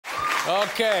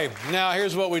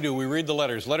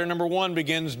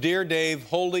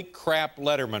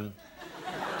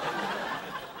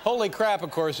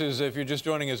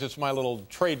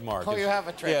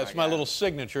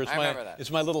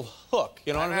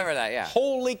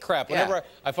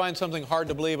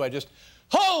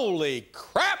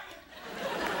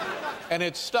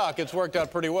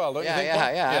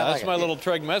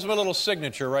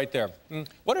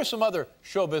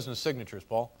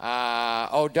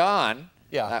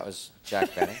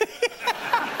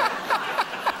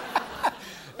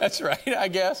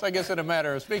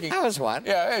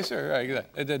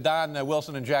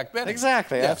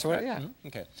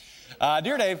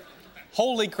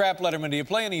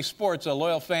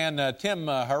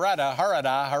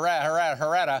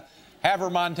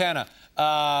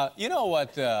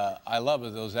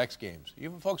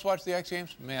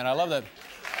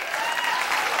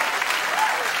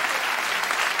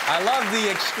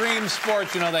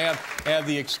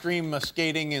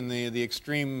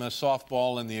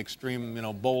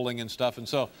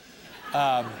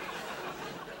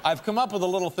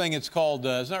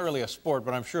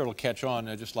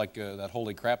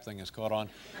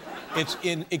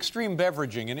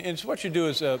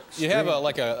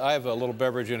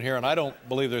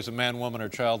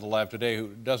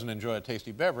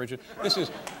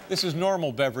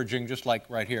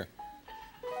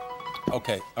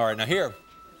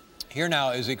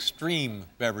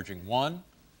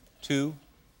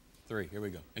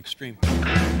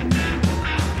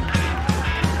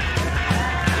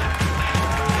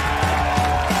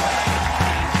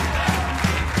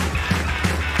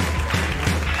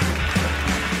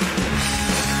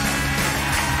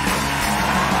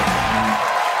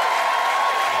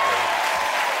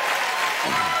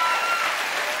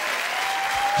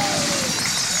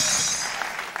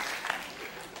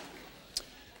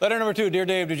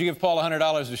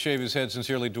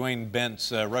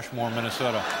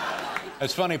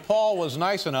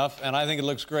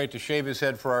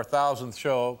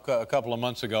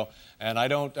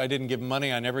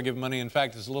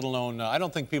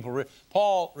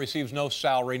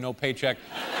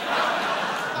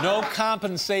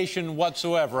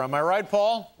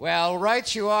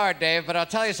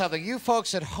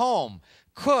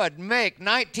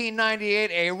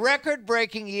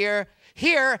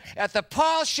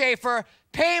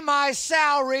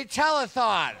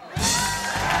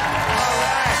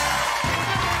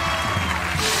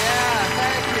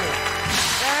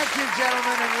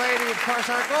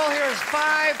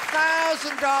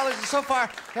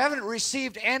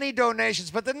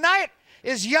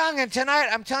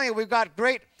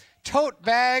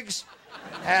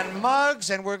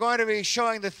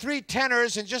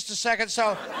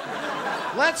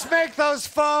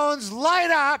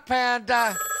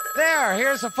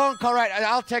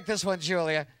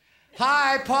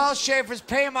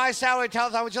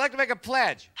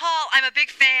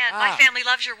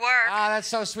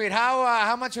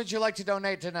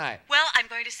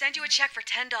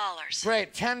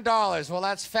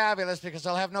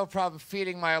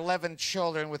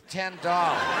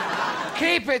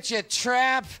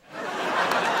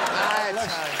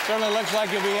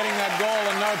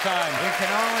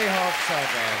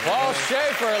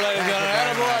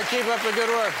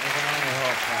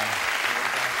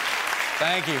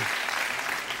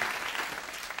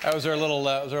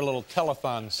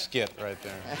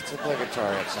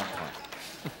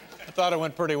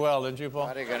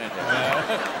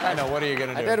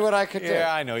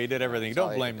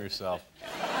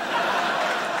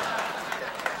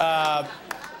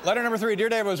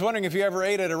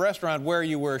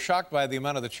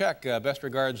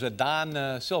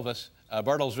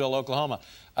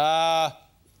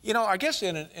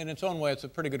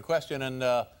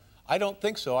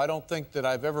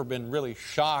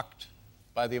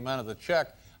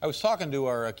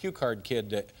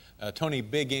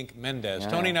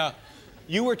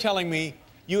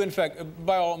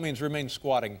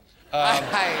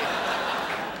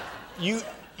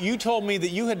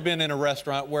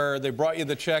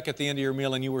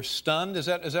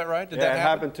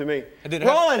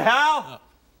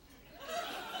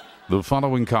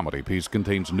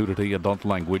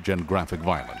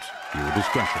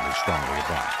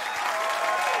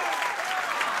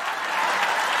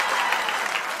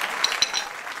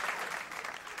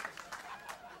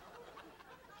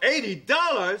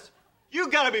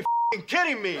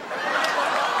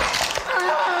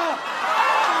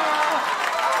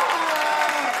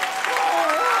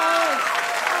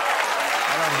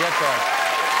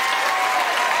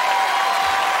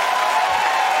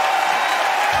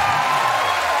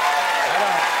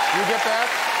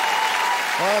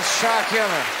Well, it's shock humor.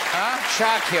 Huh?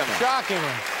 Shock humor. Shock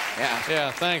humor. Yeah.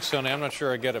 Yeah, thanks, Sonny. I'm not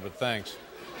sure I get it, but thanks.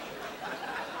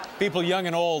 People young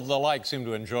and old alike seem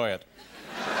to enjoy it.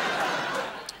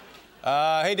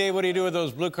 Hey, Dave, what do you do with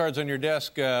those blue cards on your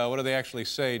desk? What do they actually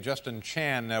say? Justin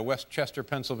Chan, Westchester,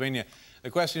 Pennsylvania. The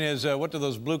question is, what do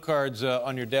those blue cards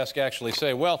on your desk actually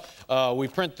say? Well, we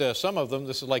print some of them.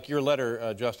 This is like your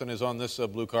letter, Justin, is on this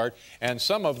blue card. And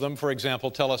some of them, for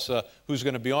example, tell us who's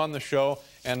going to be on the show.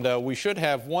 And we should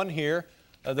have one here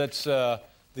that's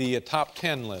the top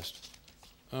 10 list.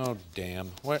 Oh,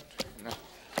 damn. What?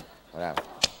 What happened?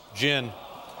 Gin.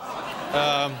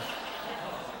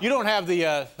 You don't have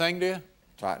the thing, do you?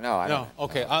 No, I don't. No.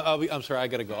 Okay. I'm sorry. I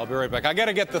got to go. I'll be right back. I got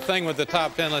to get the thing with the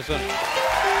top 10 list.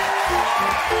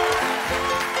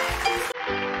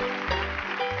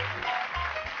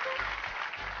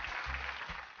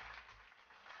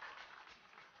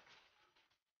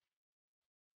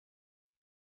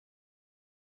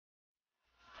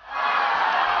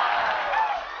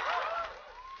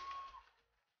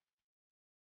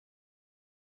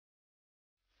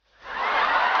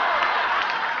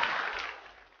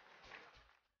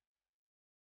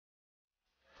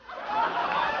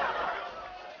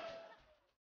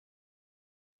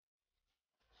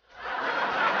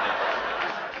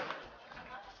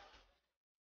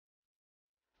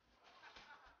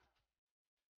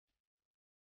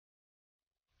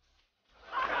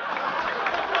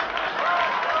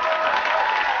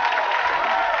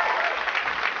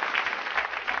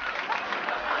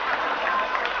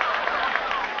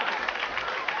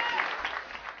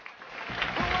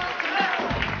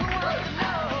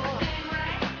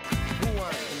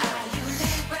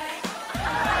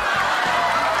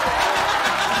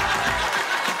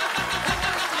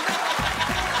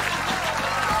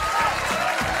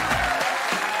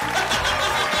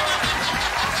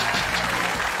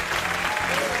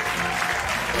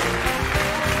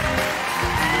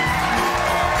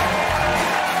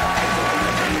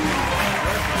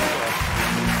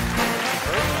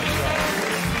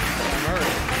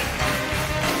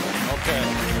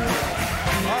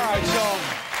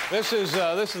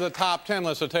 This is the top 10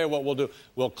 list. I'll tell you what we'll do.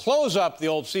 We'll close up the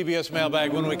old CBS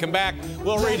mailbag. When we come back,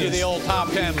 we'll read you the old top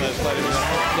 10 list.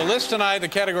 The list tonight, the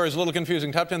category is a little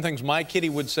confusing. Top 10 things my kitty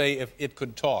would say if it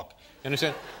could talk. You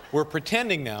understand? We're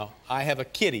pretending now I have a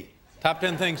kitty. Top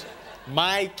 10 things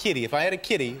my kitty. If I had a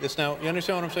kitty, this now, you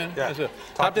understand what I'm saying? Yeah.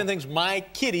 Top 10 things my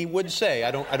kitty would say.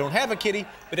 I don't have a kitty,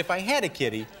 but if I had a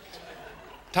kitty,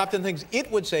 top 10 things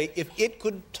it would say if it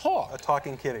could talk. A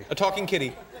talking kitty. A talking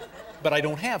kitty. But I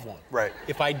don't have one. Right.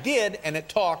 If I did and it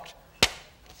talked,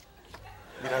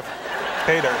 you'd have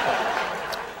paid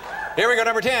her. Here we go,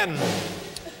 number 10.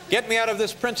 Get me out of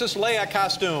this Princess Leia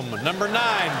costume. Number 9.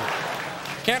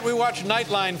 Can't we watch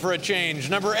Nightline for a change?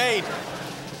 Number 8.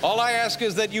 All I ask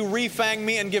is that you refang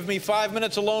me and give me 5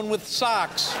 minutes alone with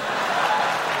socks.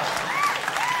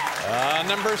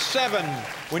 Number 7.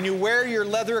 When you wear your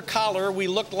leather collar, we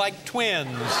look like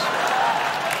twins.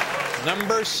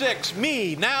 Number 6,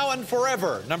 me, now and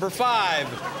forever. Number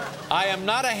 5, I am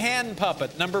not a hand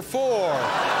puppet. Number 4.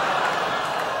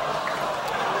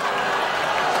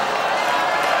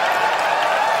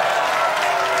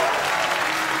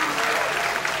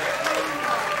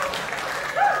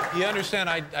 You understand,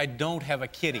 I don't have a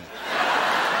kitty.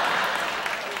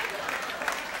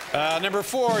 Number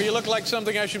 4, you look like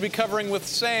something I should be covering with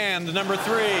sand. Number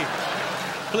 3,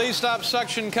 please stop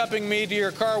suction cupping me to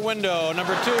your car window.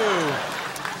 Number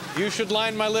 2, you should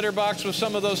line my litter box with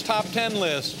some of those top 10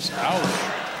 lists. Ouch.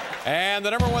 And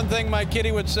the number 1 thing my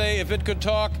kitty would say if it could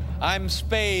talk, I'm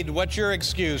spayed. What's your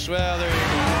excuse? Well, there you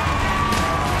go.